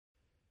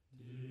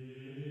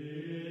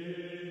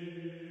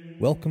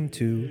Welcome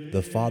to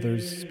The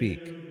Fathers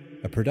Speak,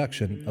 a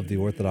production of the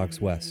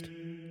Orthodox West.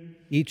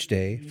 Each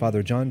day,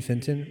 Father John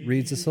Fenton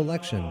reads a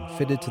selection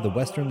fitted to the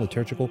Western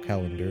liturgical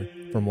calendar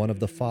from one of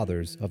the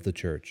Fathers of the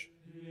Church.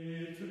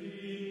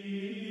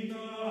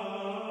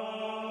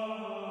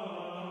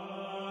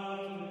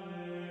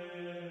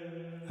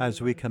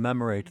 As we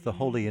commemorate the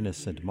holy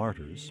innocent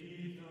martyrs,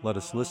 let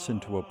us listen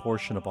to a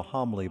portion of a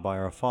homily by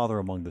our Father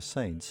among the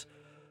saints,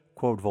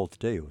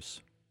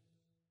 Quodvultdeus.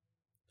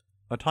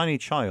 A tiny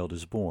child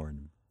is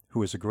born,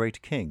 who is a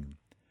great king.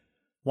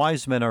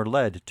 Wise men are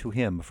led to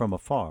him from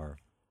afar.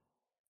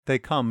 They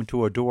come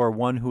to adore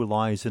one who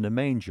lies in a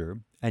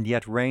manger, and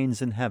yet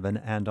reigns in heaven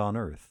and on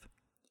earth.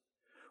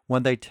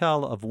 When they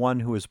tell of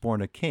one who is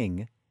born a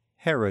king,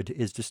 Herod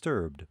is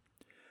disturbed.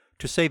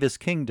 To save his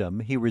kingdom,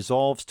 he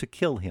resolves to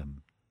kill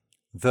him,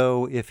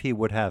 though if he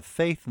would have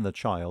faith in the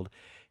child,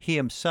 he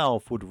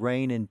himself would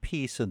reign in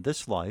peace in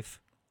this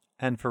life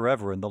and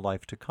forever in the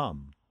life to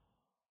come.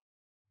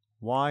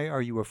 Why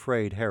are you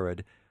afraid,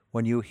 Herod,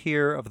 when you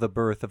hear of the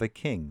birth of a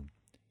king?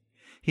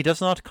 He does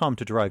not come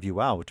to drive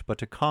you out, but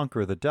to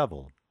conquer the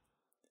devil.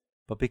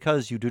 But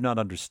because you do not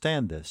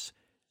understand this,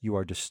 you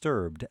are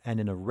disturbed and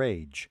in a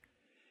rage.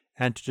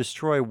 And to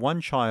destroy one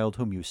child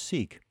whom you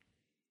seek,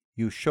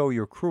 you show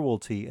your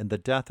cruelty in the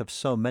death of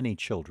so many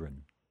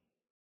children.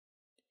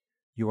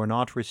 You are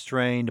not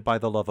restrained by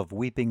the love of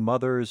weeping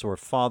mothers or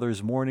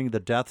fathers mourning the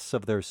deaths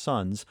of their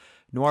sons,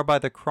 nor by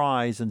the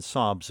cries and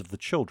sobs of the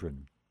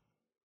children.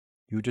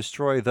 You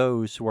destroy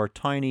those who are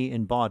tiny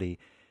in body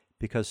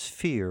because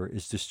fear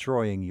is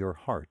destroying your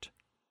heart.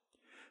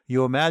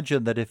 You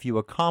imagine that if you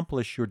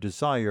accomplish your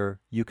desire,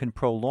 you can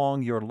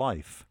prolong your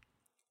life,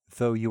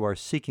 though you are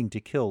seeking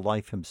to kill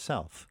life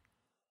himself.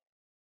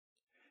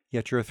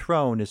 Yet your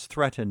throne is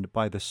threatened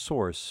by the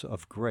source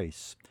of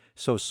grace,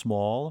 so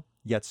small,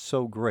 yet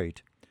so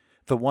great,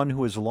 the one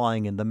who is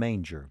lying in the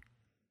manger.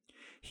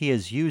 He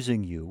is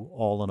using you,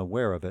 all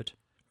unaware of it,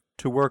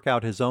 to work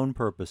out his own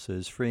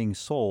purposes, freeing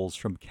souls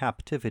from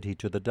captivity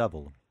to the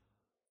devil.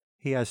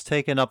 He has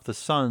taken up the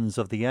sons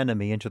of the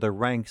enemy into the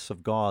ranks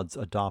of God's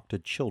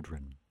adopted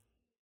children.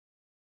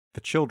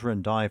 The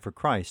children die for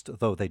Christ,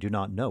 though they do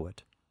not know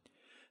it.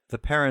 The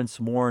parents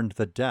mourned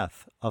the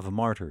death of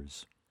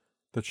martyrs.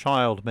 The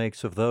child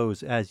makes of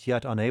those as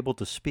yet unable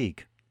to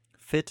speak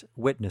fit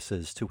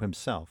witnesses to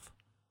himself.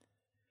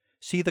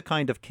 See the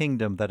kind of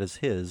kingdom that is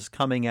his,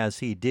 coming as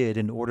he did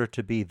in order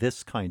to be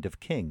this kind of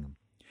king.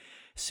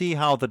 See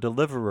how the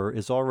deliverer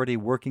is already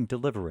working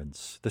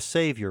deliverance, the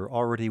Savior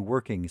already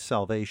working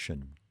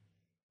salvation.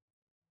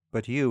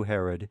 But you,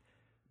 Herod,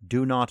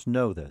 do not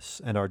know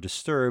this, and are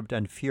disturbed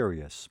and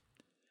furious.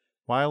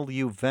 While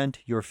you vent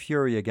your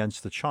fury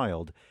against the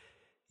child,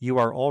 you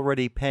are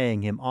already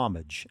paying him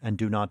homage, and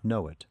do not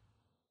know it.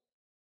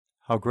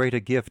 How great a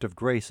gift of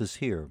grace is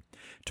here!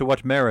 To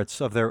what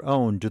merits of their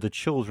own do the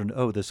children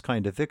owe this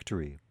kind of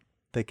victory?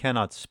 They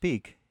cannot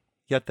speak,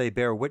 yet they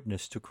bear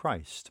witness to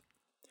Christ.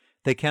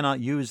 They cannot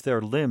use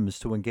their limbs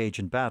to engage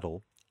in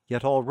battle,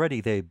 yet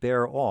already they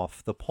bear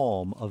off the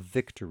palm of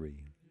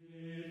victory.